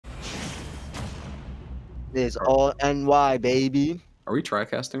It's all NY, baby. Are we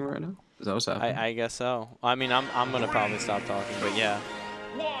tri-casting right now? Is that what's happening? I guess so. I mean, I'm gonna probably stop talking, but yeah.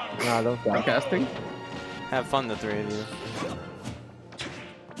 Nah, don't stop. Tri-casting? Have fun, the three of you.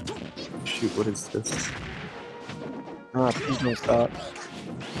 Shoot, what is this? Nah, please don't stop.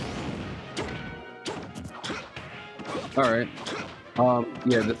 Alright.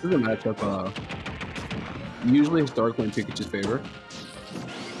 Yeah, this is a matchup, usually historically in Pikachu's favor.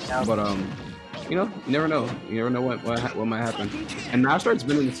 Yeah. But, you know, you never know. You never know what might happen. And MouseRat's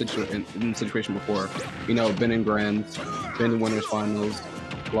been in this situation before. You know, been in Grands, been in Winners Finals,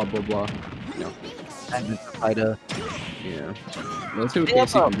 blah, blah, blah. You know. And fighter. Yeah. Let's see what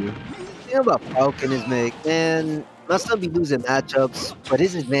Casey can do. The thing about Falcon is, man, must not be losing matchups, but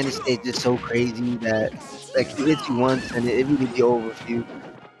his advantage stage is so crazy that, like, he hits you once and it really be over for you.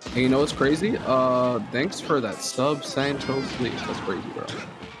 Hey, you know what's crazy? Thanks for that sub, Sancho, please. That's crazy, bro.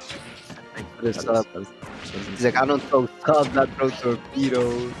 Thanks for the sub. He's like, I don't throw subs, I throw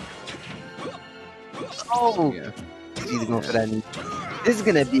torpedoes. Oh! Yeah. He's either going for that knee. This is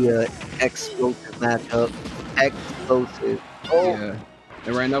gonna be a explosive matchup. Explosive. Oh! Yeah.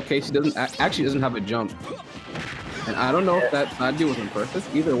 And right now, Casey actually doesn't have a jump. And I don't know if that side deal was on purpose.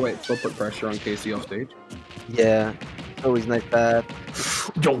 Either way, it still put pressure on Casey off stage. Yeah. Always nice bad.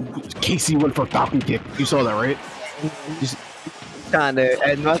 Yo, Casey went for a Falcon kick. You saw that, right? Kinda.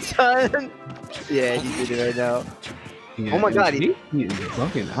 And my son. Yeah, he did it right now. Yeah, Oh my god. He is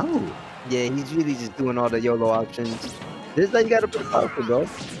fucking out. Yeah, he's really just doing all the YOLO options. This is how you gotta put Falcon, bro.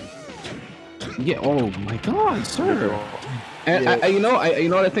 Yeah. Oh my god, sir. And Yeah. you know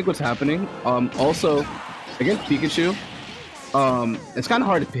what I think what's happening? Also, against Pikachu, it's kind of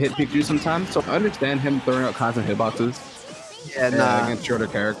hard to hit Pikachu sometimes. So I understand him throwing out constant hitboxes. Yeah, nah. Against shorter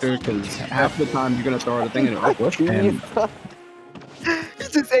character, because half the time you're gonna throw out a thing and it'll push. And He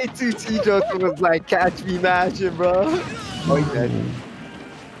just ate 2 Joker was like, catch me mashing, bro. Oh, he's dead.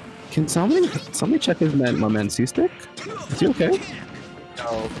 Can somebody check his my man C-Stick? Is he okay?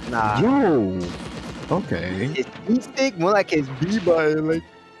 No, nah. Yo. Okay. His C-Stick, more like his B-button, like.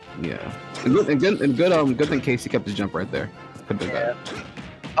 Yeah. good thing Casey kept his jump right there. Could be bad.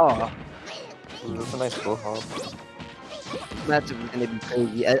 Oh, That's a nice full hop. matchup is gonna be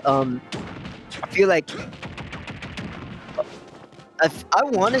crazy. I feel like I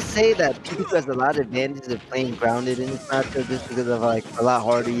want to say that Pikachu has a lot of advantages of playing grounded in this matchup just because of like a lot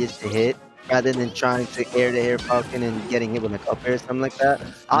harder he is to hit rather than trying to air-to-air Falcon and getting hit with like up air or something like that.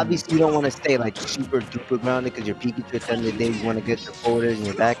 Obviously, you don't want to stay like super duper grounded because your Pikachu at the end of the day you want to get your forward airs and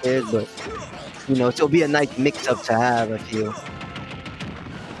your back airs, but you know, it'll be a nice mix-up to have, I feel.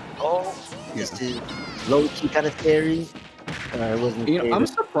 Oh, this is low-key kind of scary. It wasn't. You know, I'm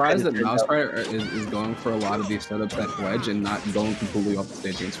surprised that MouseRat is going for a lot of these setups at ledge and not going completely off the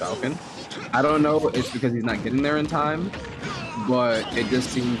stage against Falcon. I don't know if it's because he's not getting there in time, but it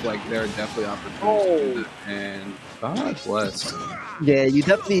just seems like there are definitely opportunities. And God bless. Yeah, you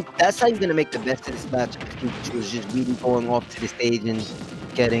definitely. That's how you're gonna make the best of this match. Pikachu is just really going off to the stage and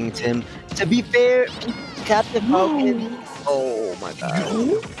getting to him. To be fair, Captain Falcon. Oh my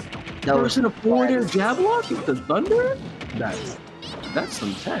god. That was in a forward air jab lock with the thunder? That's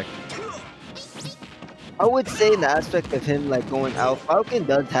some tech. I would say in the aspect of him like going out, Falcon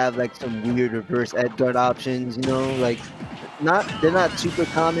does have like some weird reverse edge guard options, you know, like they're not super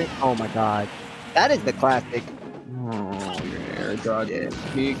common. Oh my god. That is the classic. Oh, your air dodge. Yeah.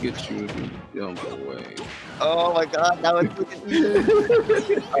 Pikachu can jump away. Oh my god, that was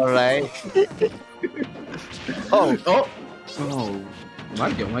freaking alright. Oh. My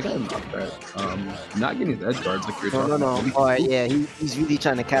guy knocked that. Not getting his edge guards like you're talking No. about. Alright, yeah, he's really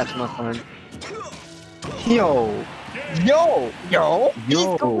trying to catch my son. Yo!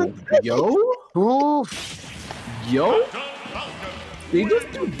 Did he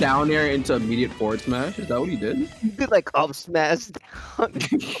just do down air into immediate forward smash? Is that what he did? He did like up smash.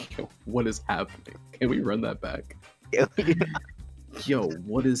 Yo, what is happening? Can we run that back? Yo,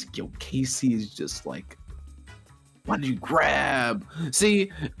 Casey is just like, why did you grab?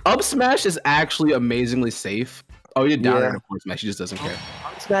 See, up smash is actually amazingly safe. Oh, he did down air and forward smash. He just doesn't care.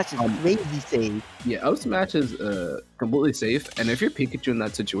 Up smash is crazy safe. Yeah, up smash is completely safe. And if you're Pikachu in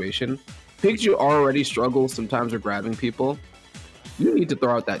that situation, Pikachu already struggles sometimes with grabbing people. You need to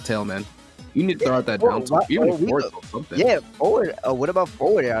throw out that tail, man. You need to throw out that down tilt, even forward tilt, something. Yeah, forward. What about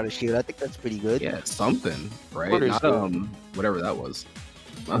forward air out of shield? I think that's pretty good. Yeah, something, right? Not whatever that was.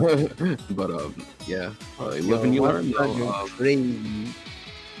 But yeah. You live and you learn. Crazy.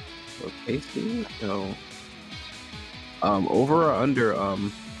 Casey, over or under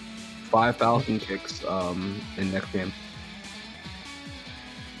 5 Falcon kicks in next game.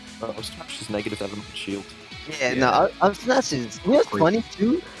 Smash is -7 shield. Yeah, no, I'm smashes. You know what's funny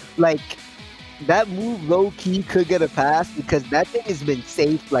too? Like that move low key could get a pass because that thing has been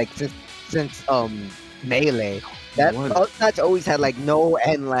safe like since melee. That up smash always had like no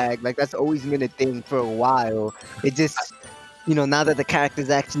end lag. Like that's always been a thing for a while. It just now that the character's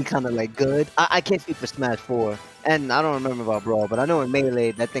actually kind of like good. I can't speak for Smash 4, and I don't remember about Brawl, but I know in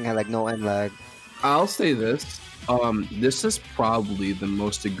Melee that thing had like no end lag. I'll say this. This is probably the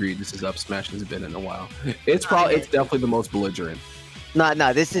most egregious up smash has been in a while. It's definitely the most belligerent.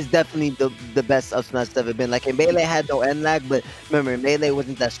 Nah, this is definitely the best up smash that's ever been. Like in Melee had no end lag, but remember Melee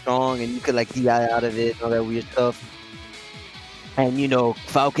wasn't that strong and you could like DI out of it and all that weird stuff. And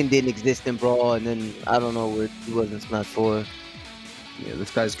Falcon didn't exist in Brawl, and then I don't know where he was in Smash 4. Yeah, this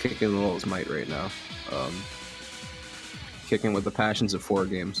guy's kicking with all his might right now. Kicking with the passions of 4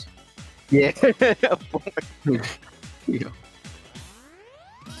 games. Yeah. Yeah.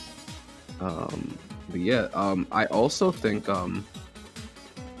 But yeah, I also think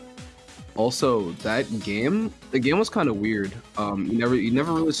also that the game was kind of weird. You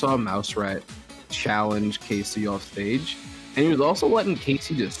never really saw MouseRat challenge Casey off stage, and he was also letting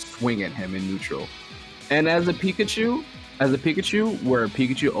Casey just swing at him in neutral. And as a Pikachu, where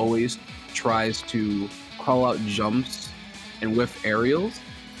Pikachu always tries to call out jumps and whiff aerials,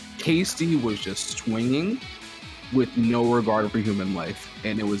 Casey was just swinging with no regard for human life,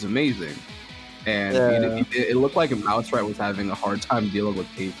 and it was amazing. And it looked like MouseRat was having a hard time dealing with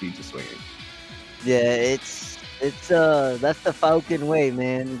Casey just swinging. Yeah, it's that's the Falcon way,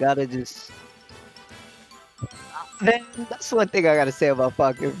 man. You gotta just. Man, that's one thing I gotta say about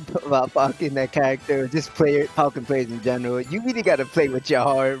Falcon, that character, just Falcon players in general. You really gotta play with your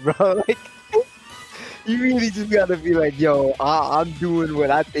heart, bro. Like, you really just gotta be like, yo, I'm doing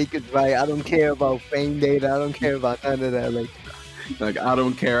what I think is right. I don't care about fame data. I don't care about none of that. Like I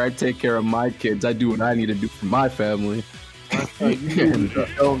don't care. I take care of my kids. I do what I need to do for my family. You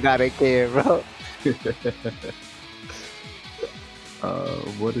don't gotta care, bro.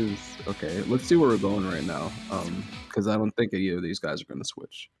 What is okay? Let's see where we're going right now. Because I don't think any of these guys are gonna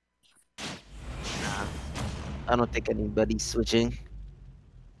switch. Nah, I don't think anybody's switching.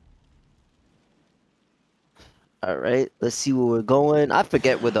 All right, let's see where we're going. I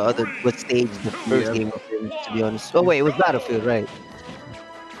forget what stage the first game was in, to be honest. Oh wait, it was Battlefield, right?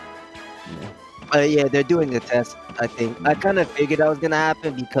 Yeah, they're doing a test. I think I kind of figured that was gonna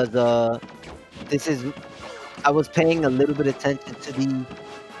happen because I was paying a little bit of attention to the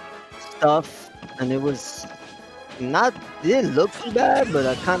stuff, and it didn't look too bad, but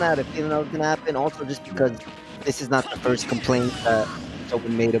I kind of had a feeling that was gonna happen. Also, just because this is not the first complaint that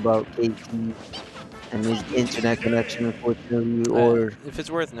someone made about KT and his internet connection, unfortunately, or if it's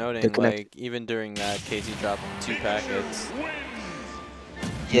worth noting, like even during that, Casey dropped 2 packets.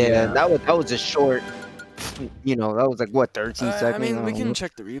 Yeah, that was a short. That was like what 13 seconds. I mean, we can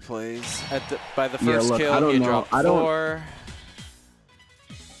check the replays. By the first kill, he dropped 4,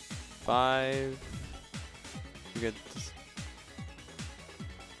 5. You get this.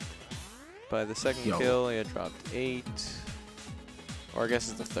 By the second kill, he had dropped 8. Or I guess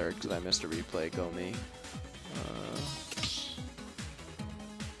it's the third because I missed a replay. Go me.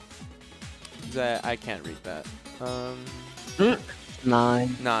 I can't read that.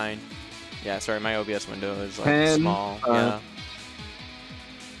 9. Yeah, sorry, my OBS window is like 10, small. Yeah.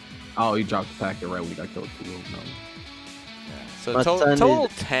 Oh, he dropped the packet right when he got killed. No. Yeah. So total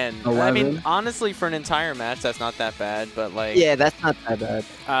 10. 11. I mean, honestly, for an entire match, that's not that bad. But like, yeah, that's not that bad.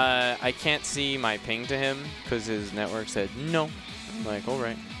 I can't see my ping to him because his network said no. I'm like, all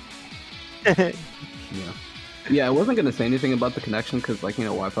right. Yeah, I wasn't gonna say anything about the connection because, like,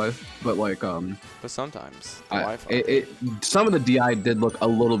 Wi-Fi, but like, But sometimes the Wi-Fi. Some of the DI did look a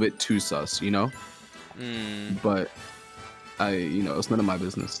little bit too sus, But it's none of my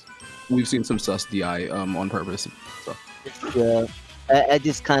business. We've seen some sus DI on purpose. So. Yeah, I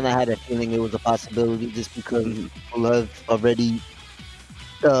just kind of had a feeling it was a possibility just because people have already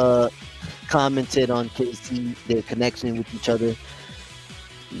commented on KC, their connection with each other,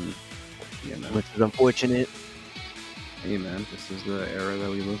 which is unfortunate. Hey man, this is the era that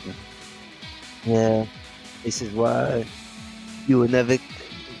we live in. Yeah, this is why you will never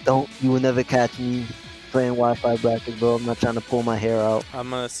catch me playing Wi-Fi brackets, bro. I'm not trying to pull my hair out.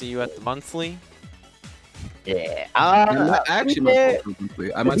 I'm gonna see you at the monthly. Yeah, I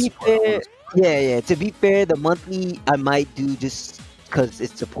might support. Yeah. To be fair, the monthly I might do just because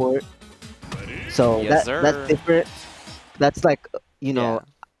it's support. So that's different. That's like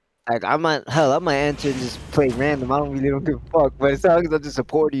like I might answer and just play random. I don't give a fuck. But as long as I just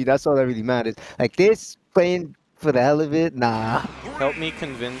support you, that's all that really matters. Like this, playing for the hell of it? Nah. Help me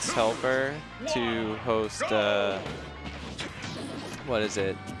convince Helper to host, what is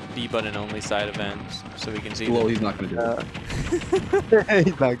it? B button only side events, so we can see. Well, he's not gonna do that.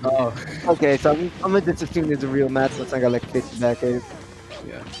 He's not good. Okay, so I'm gonna just assume there's a real match. Looks like I got like 50 back here.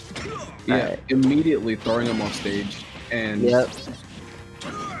 Yeah. Yeah. Right. Immediately throwing him off stage and. Yep.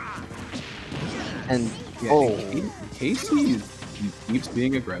 And Casey keeps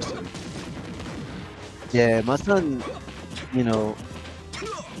being aggressive. Yeah, my son, you know,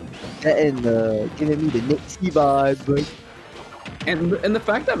 giving me the Nixie vibe, but. And the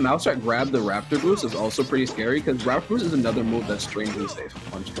fact that MouseRat grabbed the Raptor Boost is also pretty scary because Raptor Boost is another move that's strangely safe to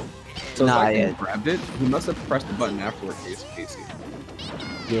punch him. So if he grabbed it, he must have pressed the button afterward, Casey.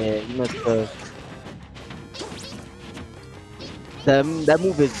 Yeah, he must have. That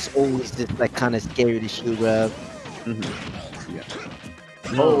move is always just like kind of scary to shield grab. Yeah.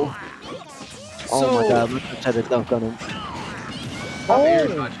 Oh. Oh my god, I'm gonna try to dunk on him.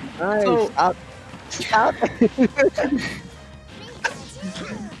 Nice. So, out.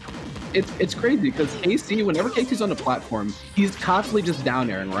 It's crazy because KC, whenever KC's on the platform, he's constantly just down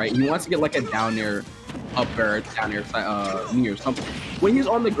airing, right? He wants to get like a down air up air, down air knee or something. When he's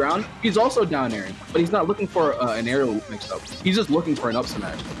on the ground, he's also down airing, but he's not looking for an aerial mix up. He's just looking for an up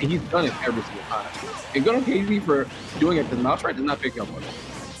smash, and he's done it every single time. And good on KC for doing it because MouseRat did not pick up on it.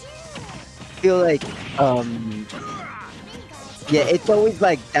 I feel like, yeah, it's always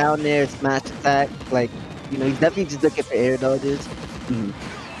like down there smash attack. Like, you know, he's definitely just looking for air dodges.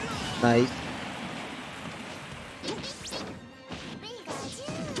 Nice.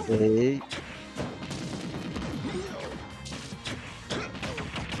 Okay.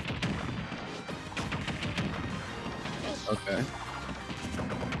 Okay.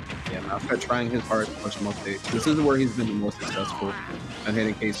 Yeah, MouseRat trying his hardest to push him off stage. This is where he's been the most successful at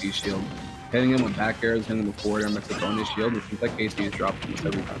hitting KC's shield. Hitting him with back airs, hitting him with forward air, mix up on his shield. It seems like KC is dropping this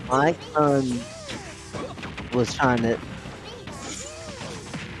every time. My son was trying to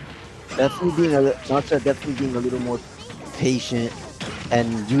definitely being a little more patient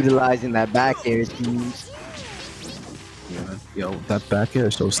and utilizing that back air schemes. Yeah, yo, that back air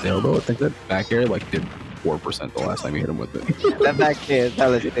is so stale though. I think that back air like did 4% the last time you hit him with it. That back air is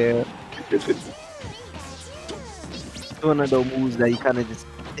hella stale. It's one of those moves that you kind of just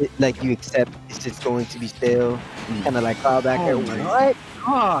like you accept it's just going to be stale. Kind of like cloud back air. What?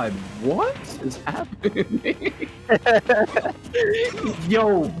 God, what is happening?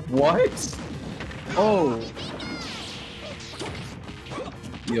 Yo, what? Oh.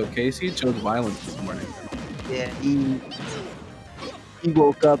 Yo, Casey chose violence this morning. Yeah, he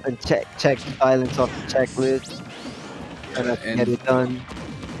woke up and checked violence off the checklist and get it done.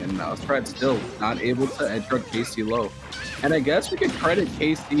 And MouseRat still not able to edge guard Casey low. And I guess we could credit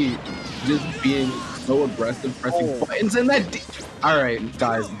Casey just being so aggressive, pressing buttons in that. All right,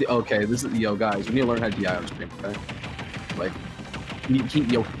 guys. Okay, this is guys. We need to learn how to DI on stream. Okay, like he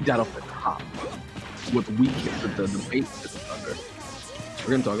got off the top with Weeklies, the bait under.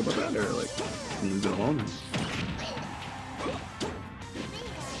 We're gonna talk about that, or like leave it alone.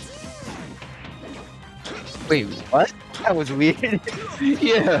 Wait, what? That was weird.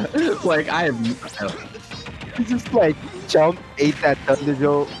 Yeah, like I have. He just like jumped, ate that thunder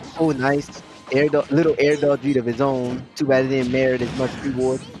jolt. Oh, nice. Little air dodge read of his own. Too bad it didn't merit as much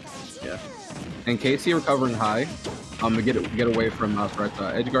reward. Yeah. And Casey recovering high. To get away from MouseRat's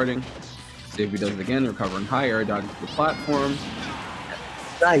edge guarding. See if he does it again. Recovering high, air dodge to the platform.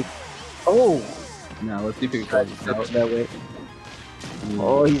 Nice. Oh. Now let's see if he can close this out that way.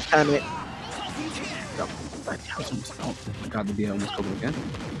 Oh, he's kind of. Oh my god, the DI almost killed him again.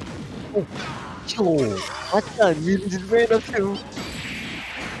 Oh, yo, my son really just ran up to him.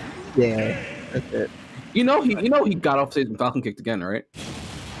 Yeah, that's it. You know he got off stage and Falcon kicked again, right?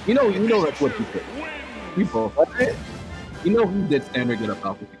 You know that's what he did. We both. You know who did standard get a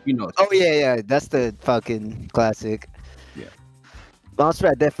Falcon kick? You know. Oh yeah, that's the Falcon classic. Yeah.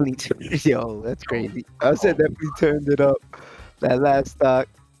 MouseRat definitely turned. Yo, that's crazy. MouseRat definitely turned it up. That last stock.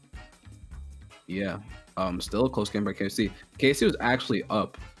 Yeah. Still a close game by KC. KC was actually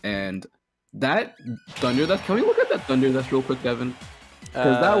up, and that thunder. Can we look at that thunder? That's real quick, Devin.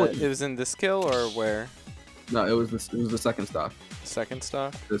 It was in this kill or where? No, it was the second stock. Second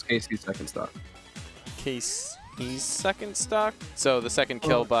stock? It was KC's second stock. Casey's second stock? So the second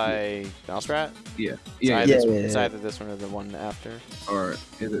kill by MouseRat? Yeah. It's either this one or the one after. Or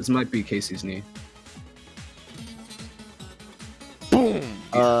this might be Casey's knee. Boom!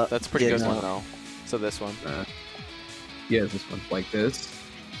 That's a pretty good one though. So this one. Yeah, this one. Like this.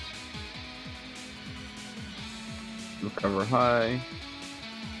 Recover high.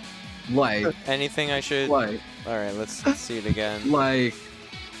 Like anything I should. like All right, let's see it again.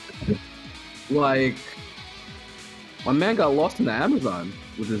 like my man got lost in the Amazon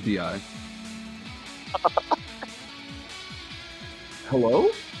with his DI. Hello?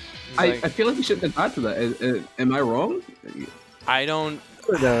 I feel like you shouldn't have got to that. Am I wrong? I don't.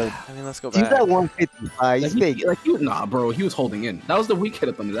 I mean, let's go back. He's at 155. He's big. Nah, bro, he was holding in. That was the weak hit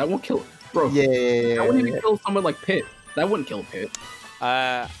of Thunder. That won't kill him. Bro, Yeah. that wouldn't even kill someone like Pitt. That wouldn't kill Pitt.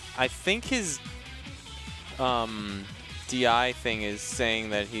 I think his DI thing is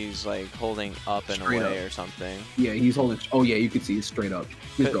saying that he's like holding up and Straight away up. or something. Yeah, he's holding. Oh yeah, you can see he's straight up.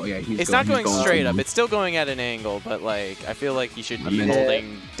 He's It's not going straight up. It's still going at an angle, but like I feel like he should be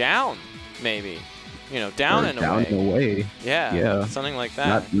holding down, maybe. You know, down and down away. and away. Yeah, something like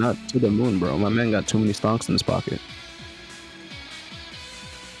that. Not to the moon, bro. My man got too many stonks in his pocket.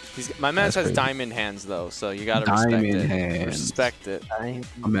 My man has diamond hands though, so you gotta respect it.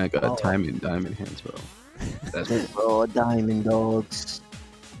 My man got diamond hands, bro. That's bro, diamond dogs.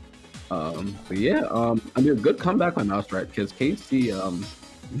 But yeah, I mean, a good comeback on MouseRat because KC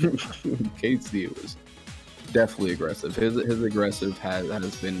was definitely aggressive. His aggressive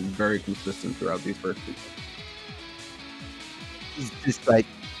has been very consistent throughout these first two. He's just like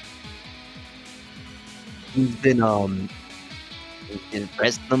he's been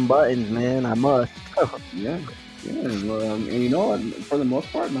pressing them buttons, man. I must. Yeah. Well, and you know what? For the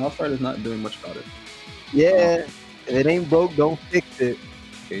most part, MouseRat is not doing much about it. Yeah, if it ain't broke, don't fix it.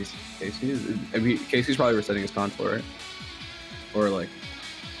 Casey's probably resetting his console, right? Or like.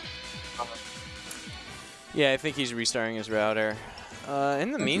 Yeah, I think he's restarting his router.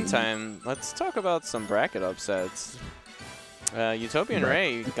 In the meantime, let's talk about some bracket upsets. Utopian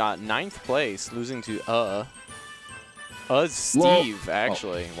Ray got 9th place, losing to Steve,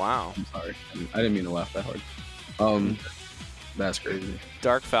 actually. Wow. I'm sorry. I didn't mean to laugh that hard. That's crazy.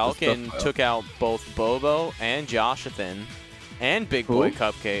 Dark Falcon took out both Bobo and Joshathan and Big Boy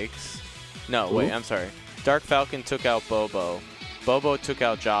Cupcakes. No, wait, I'm sorry. Dark Falcon took out Bobo. Bobo took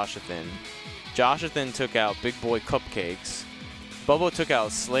out Joshathan. Joshathan took out Big Boy Cupcakes. Bobo took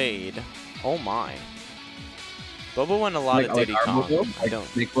out Slade. Oh my. Bobo won a lot of Diddy Kong.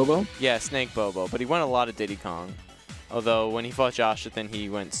 Snake Bobo? Yeah, Snake Bobo, but he won a lot of Diddy Kong. Although when he fought Joshathan, he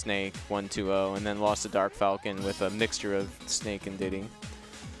went Snake 1-2-0 and then lost to Dark Falcon with a mixture of Snake and Diddy.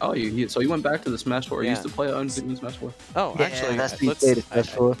 Oh, so you went back to the Smash 4. You used to play on Smash 4. Oh, yeah, actually,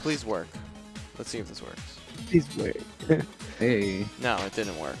 please work. Let's see if this works. Please work. Hey. No, it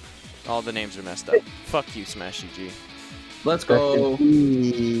didn't work. All the names are messed up. Fuck you, Smash EG. Let's go.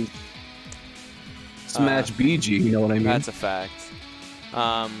 Smash BG, you know what I mean? That's a fact.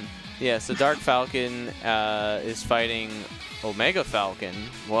 Yeah, so Dark Falcon is fighting Omega Falcon.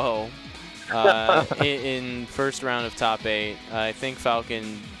 Whoa. In first round of top 8. I think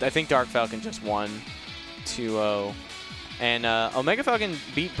Dark Falcon just won 2-0. And Omega Falcon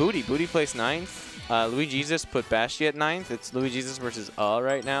beat Booty. Booty placed 9th. Louis Jesus put Bashy at 9th. It's Louis Jesus versus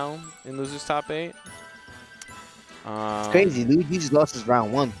right now in losers top 8. It's crazy. Louis Jesus lost his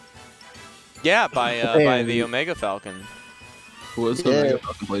round 1. Yeah, by the Omega Falcon. Who was the Omega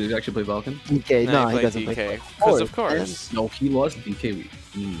Falcon play? Did he actually play Falcon? DK, no, he doesn't play. Because of course. No, he lost DK.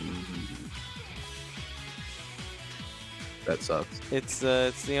 That sucks. It's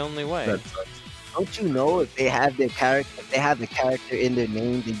the only way. That sucks. Don't you know if they have the character in their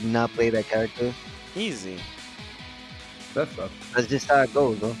name, they do not play that character? Easy. That sucks. That's just how it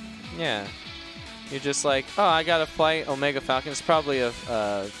goes, bro. Yeah. You're just like, oh, I gotta fight Omega Falcon. It's probably a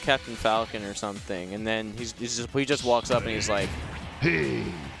Captain Falcon or something, and then he just walks up and he's like, hey,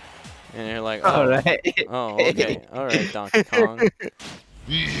 and you're like, oh, oh, okay, all right, Donkey Kong.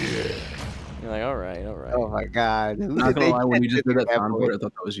 Yeah. You're like, all right. Oh my God. Not gonna lie, when you just did that soundboard, I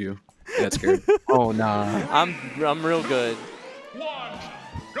thought that was you. I got scared. Oh nah. I'm real good.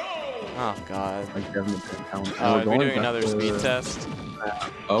 Oh God. Are we doing another speed test?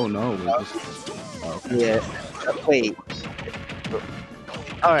 Oh no. Yeah. Wait.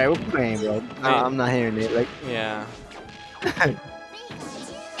 All right, we're playing, bro. I'm not hearing it. Like. Yeah.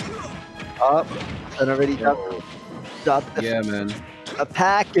 Up. I already dropped the. Yeah, man. A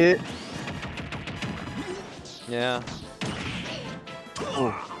packet. Yeah.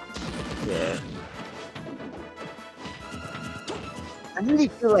 Oh. Yeah. I really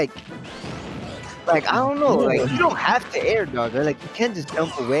feel like I don't know, like you don't have to air dodge, right? Like you can't just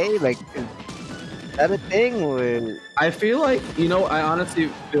jump away. Like, is that a thing, or? I feel like, I honestly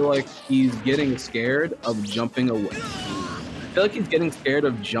feel like he's getting scared of jumping away. I feel like he's getting scared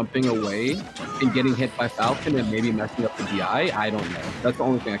of jumping away and getting hit by Falcon and maybe messing up the DI. I don't know. That's the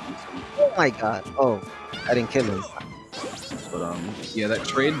only thing I can see. Oh my God! Oh, I didn't kill him. But yeah, that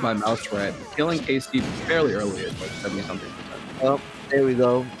trade by MouseRat killing KC fairly early at like 70-something%. Well, there we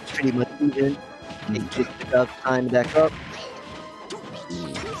go. Pretty much even. KC pick up, time back up.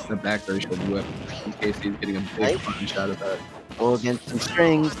 The back there should whip. KC is getting a big punch out of that. Go against some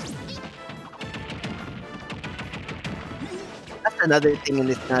strings. That's another thing in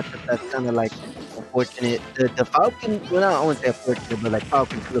this matchup that's kind of like unfortunate. The Falcon, well, I don't want to say unfortunate, but like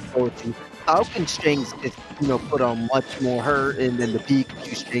Falcon to look forward to. Falcon strings just, you know, put on much more hurt than the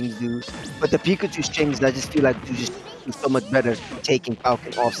Pikachu strings do. But the Pikachu strings, I just feel like do so much better taking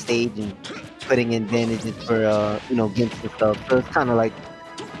Falcon off stage and putting in advantages for, you know, Gimps and stuff. So it's kind of like,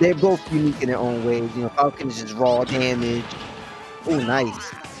 they're both unique in their own ways. You know, Falcon is just raw damage. Oh,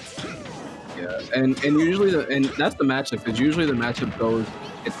 nice. Yeah, and usually that's the matchup, because usually the matchup goes,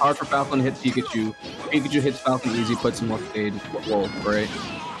 it's hard for Falcon to hit Pikachu. Pikachu hits Falcon easy, puts him off stage. Well, right?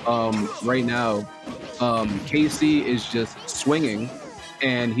 Right now, KC is just swinging,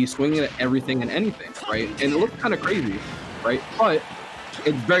 and he's swinging at everything and anything, right? And it looks kind of crazy, right? But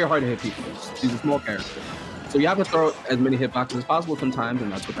it's very hard to hit Pikachu. He's a small character. So you have to throw as many hitboxes as possible sometimes,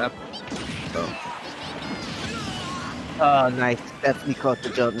 and that's what happens. So. Oh, nice. Definitely caught the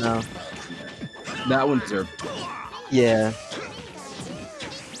jump now. That one deserved it. Yeah.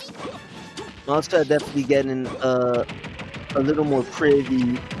 MouseRat definitely getting a little more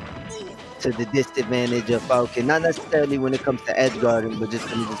privy to the disadvantage of Falcon. Not necessarily when it comes to edge guarding, but just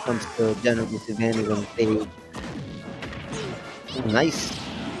when it just comes to general disadvantage on the stage. Nice.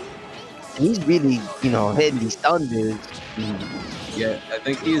 And he's really, you know, hitting these thunders. Yeah, I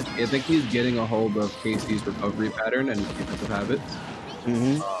think he's getting a hold of KC's recovery pattern and his defensive habits.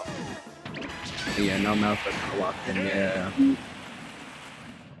 Yeah, now MouseRat's kind of locked in. Yeah.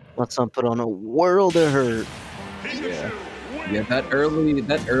 What's on put on a world of hurt. Yeah, that early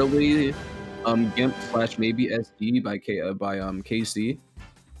Gimp / maybe SD by KC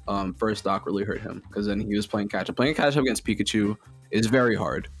first stock really hurt him, because then he was playing catch up. Playing catch up against Pikachu is very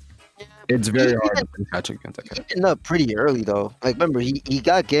hard. It's very hard to play catch up against that character. He ended up pretty early though. Like, remember he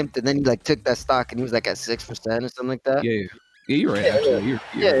got gimped and then he like took that stock and he was like at 6% or something like that. Yeah, you're right. Actually,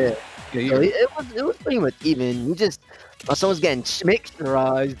 Yeah. So it was pretty much even. He just someone's getting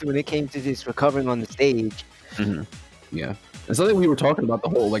mixerized when it came to just recovering on the stage. Yeah, and something we were talking about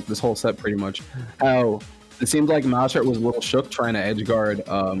this whole set pretty much. How it seemed like MouseRat was a little shook trying to edge guard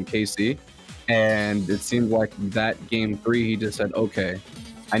KC, and it seemed like that game 3 he just said, okay,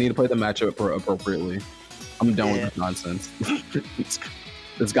 I need to play the matchup appropriately. I'm done with this nonsense.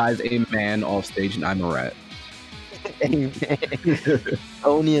 This guy's a man off stage and I'm a rat.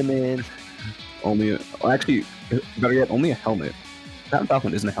 Only a man. Actually, better yet, only a helmet. That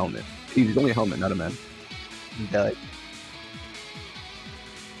Falcon isn't a helmet. He's only a helmet, not a man. He died.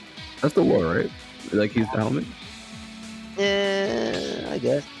 That's the lore, right? Like, he's the helmet? Yeah, I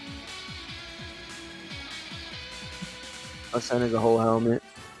guess. Our son is a whole helmet.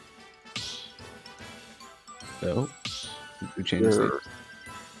 So, we change the stage.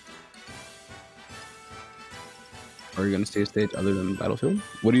 Are you gonna stay stage other than Battlefield?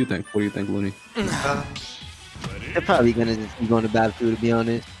 What do you think? What do you think, Looney? They're probably gonna just be going to Battlefield, to be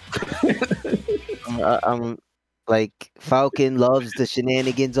honest. I'm like, Falcon loves the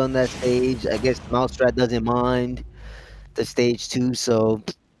shenanigans on that stage. I guess MouseRat doesn't mind the stage too. So,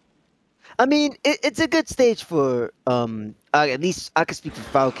 I mean, it's a good stage for at least I can speak for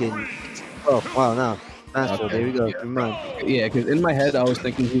Falcon. Oh wow, no. Okay. There we go. Yeah, because in my head I was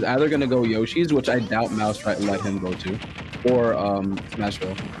thinking he's either gonna go Yoshi's, which I doubt MouseRat let him go to, or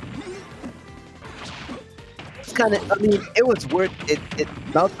Smashville. It's kind of, I mean, it was worth it.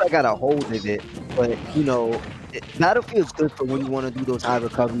 MouseRat got a hold of it, but you know, Battlefield's good for when you want to do those high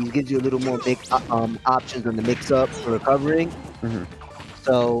recoveries. It gives you a little more options on the mix-up for recovering.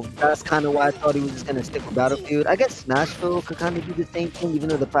 So that's kind of why I thought he was just gonna stick with Battlefield. I guess Smashville could kind of do the same thing, even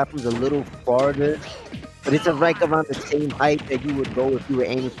though the platform's a little farther. But it's right around the same height that you would go if you were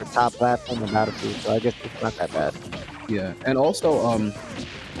aiming for top platform on Battlefield. So I guess it's not that bad. Yeah, and also,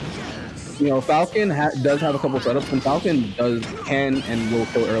 you know, Falcon does have a couple setups, and Falcon can and will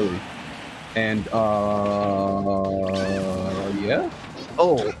kill early. And yeah.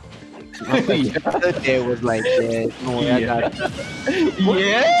 Oh. There was like, yeah.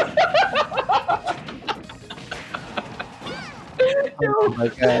 Oh my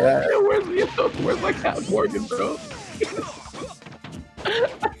god. Where's my Cat Morgan, bro?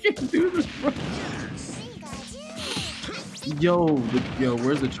 I can't do this, bro. Yo,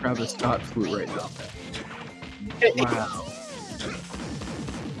 where's the Travis Scott flute right now? Wow.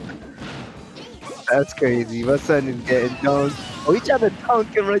 That's crazy. My son is getting dunked. Oh, he tried to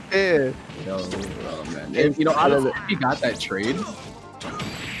dunk him right there. Yo, oh, man. If, you know, honestly, if he got that trade.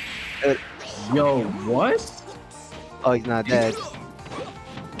 Yo, what? Oh, he's not dead.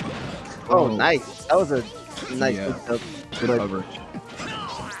 Oh, nice. That was a nice good coverage.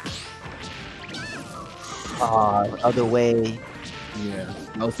 Other way. Yeah.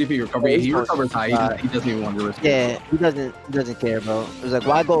 Now let's see if he recovers. He recovers high. He doesn't even want to risk it. Yeah, he doesn't care, bro. It was like,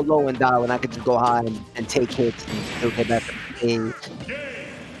 why go low and die when I could just go high and take hits and still get back to the game?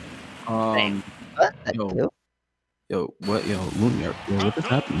 What? Yo, what? Yo, Lunytunes, what is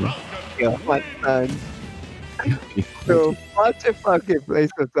happening? Yo, my son. Yo, watching fucking play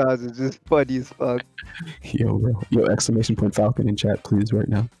sometimes is just funny as fuck. Yo, bro. Yo, exclamation point Falcon in chat, please, right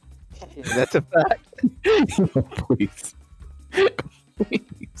now. Yeah, that's a fact. Yo, please.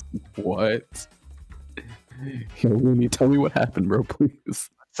 Please. What? Yo, Looney, tell me what happened, bro, please.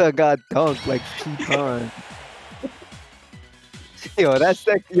 Son got dunked like 2 times. Yo,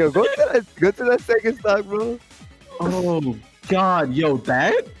 yo, go to that second stock, bro. Oh God, yo,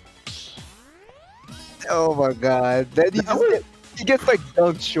 that? Oh my God, then he gets like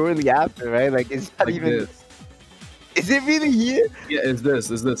dunked shortly after, right? Like it's not like even. This. Is it really here? Yeah, it's this.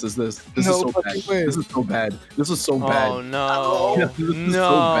 This no, is so bad. Way. This is so bad. This is so bad. Oh no! Yeah, this is no!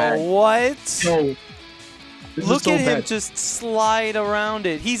 So bad. What? No. Look at him just slide around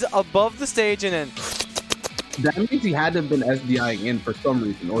it. He's above the stage and then. That means he had to have been SDIing in for some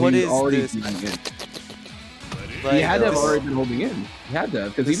reason, or what he was already this? SDIing in. Like, he had to have already been holding in. He had to,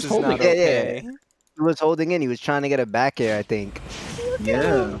 because he was holding. Okay. Yeah. He was holding in. He was trying to get a back air, I think.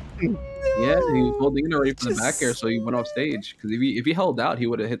 Yeah. Yeah, he was holding in already from the back air, so he went off stage. Because if he held out, he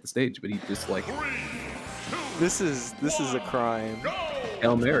would have hit the stage, but he just like. This is a crime.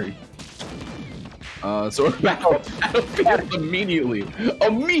 Hail Mary. So we're back to battlefield immediately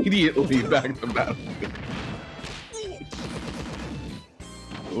back to battlefield.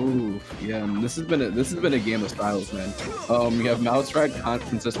 Ooh, yeah. This has been a game of styles, man. You have MouseRat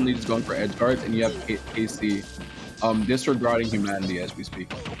consistently just going for edge guards, and you have KC disregarding humanity as we speak.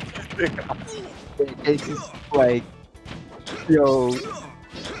 It's just like, yo,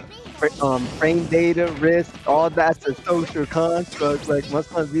 frame data, risk, all that's a social construct. Like, my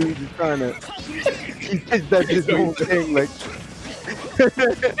son's really just trying to, he just does his own thing. Like,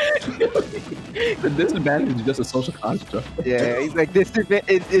 the disadvantage is just a social construct. Yeah, he's like,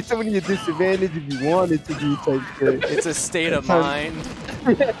 it's only a disadvantage if you want it to be type shit. It's a state of mind.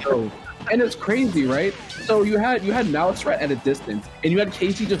 Yo, and it's crazy, right? So you had MouseRat at a distance, and you had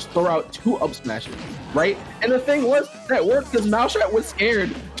Casey just throw out 2 up smashes, right? And the thing was that worked because MouseRat was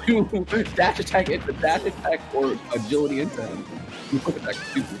scared to dash attack or agility into him. Quick attack,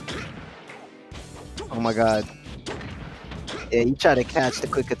 excuse me. Oh my God. Yeah, he tried to catch the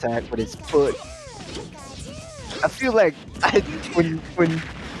quick attack with his foot. I feel like when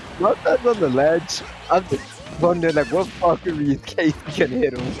MouseRat's on the ledge, I'm just wondering like what fuckery is Casey gonna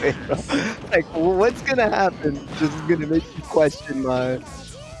hit him with, bro? Like what's gonna happen? Just gonna make you question my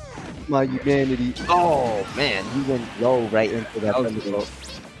humanity. Oh man, he went low right into that thunderbolt.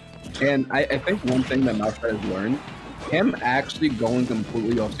 And I think one thing that MouseRat has learned, him actually going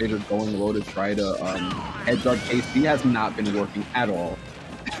completely off stage or going low to try to edge guard KC has not been working at all.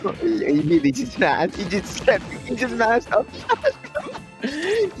 He really just smashed. He just mashed up.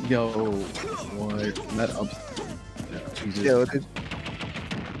 Yo, what? That up. Yeah, yo,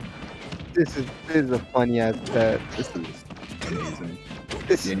 this is a funny ass bet. This is amazing.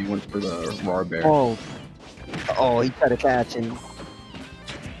 Yeah, he went for the raw bear. Oh, he tried to catch him.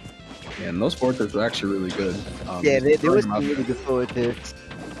 Yeah, and those fortress are actually really good. Yeah, there was some really good fortress.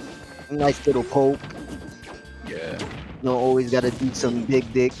 Nice little poke. Yeah. You know, always gotta do some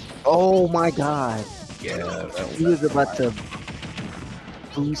big dick. Oh my God. Yeah. He was about to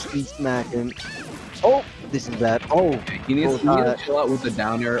loosely smack him. Oh, this is bad. Oh, he needs to chill out with the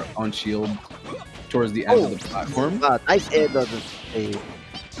down air on shield towards the end of the platform. Nice air doesn't fade.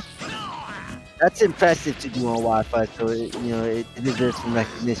 That's impressive to do on Wi-Fi, so it deserves some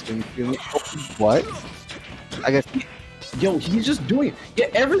recognition. You feel me? Oh, what? I guess. Yo, he's just doing it. Yeah,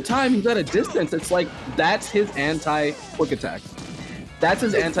 every time he's at a distance, it's like that's his anti-quick attack. That's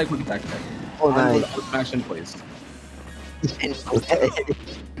his anti-quick attack. Oh, nice. Smash in place.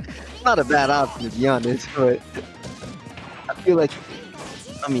 Not a bad option to be honest, but I feel like,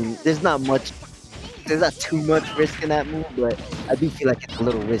 there's not too much risk in that move, but I do feel like it's a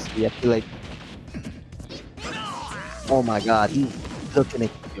little risky. I feel like, oh my God, he's looking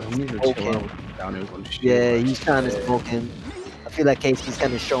at yeah, he's trying to smoke him. I feel like Casey's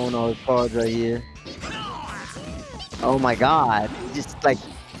kind of showing all his cards right here. Oh my God, he just like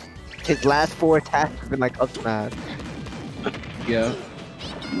His last 4 attacks have been like up smash. Yeah.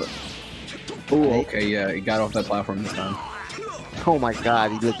 Oh, okay, yeah, he got off that platform this time. Oh my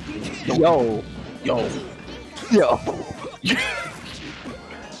god, he looks. Yo. Yo.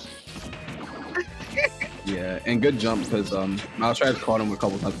 Yeah, and good jump because MouseRat caught him a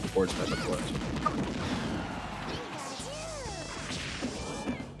couple times before it's special clutch.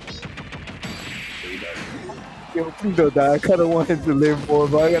 Yo, please don't die. I kind of want him to live more,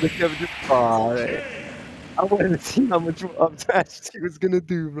 but I gotta keep this. Aw, I wanted to see how much up smash he was gonna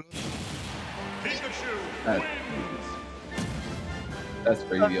do, bro. That's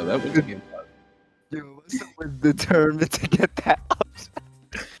crazy, yo. That was a game. Yo, someone's determined to get that up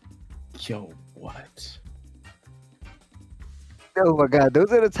smash. Yo, what? Oh my god,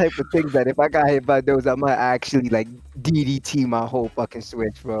 those are the type of things that if I got hit by those, I might actually like DDT my whole fucking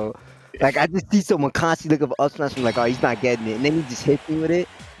Switch, bro. Like I just see someone constantly looking for up smash, I'm like, oh, he's not getting it, and then he just hits me with it.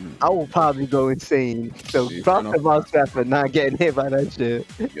 I will probably go insane. So drop the MouseRat for not getting hit by that shit.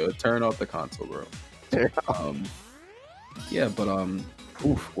 Yo, turn off the console, bro. Yeah, but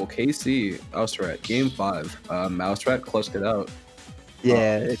oof. Well, KC, MouseRat, game 5. MouseRat clutched it out.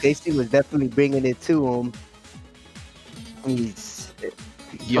 Yeah, KC was definitely bringing it to him.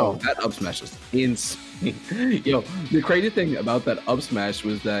 Yo, that up smash was insane. Yo, the crazy thing about that up smash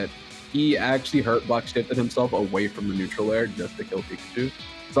was that he actually hurt block shifted himself away from the neutral air just to kill Pikachu.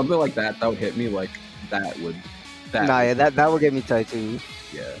 Something like that would hit me like that would. That would get me tight too.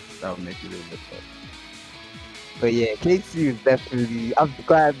 Yeah, that would make me really good. But yeah, KC is definitely. I'm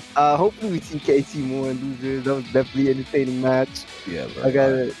glad. Hopefully we see KC more in losers. That was definitely an entertaining match. Yeah, bro.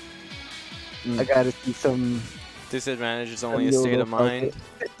 I gotta see some. Disadvantage is only a state of mind.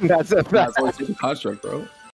 That's a fact. That's always a construct, bro.